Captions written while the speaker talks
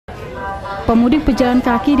Pemudik pejalan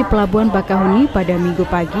kaki di Pelabuhan Bakahuni pada Minggu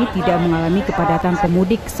pagi tidak mengalami kepadatan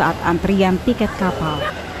pemudik saat antrian tiket kapal.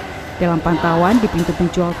 Dalam pantauan di pintu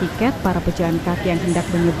penjual tiket, para pejalan kaki yang hendak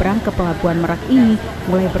menyeberang ke Pelabuhan Merak ini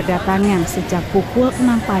mulai berdatangan sejak pukul 6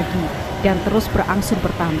 pagi dan terus berangsur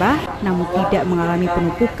bertambah, namun tidak mengalami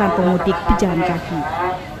penumpukan pemudik pejalan kaki.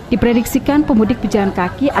 Diprediksikan pemudik pejalan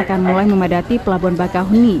kaki akan mulai memadati Pelabuhan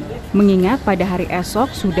Bakahuni, mengingat pada hari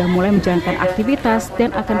esok sudah mulai menjalankan aktivitas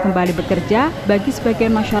dan akan kembali bekerja bagi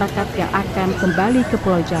sebagian masyarakat yang akan kembali ke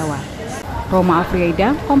Pulau Jawa. Roma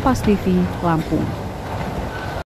Afrieda, KOMPAS TV, Lampung.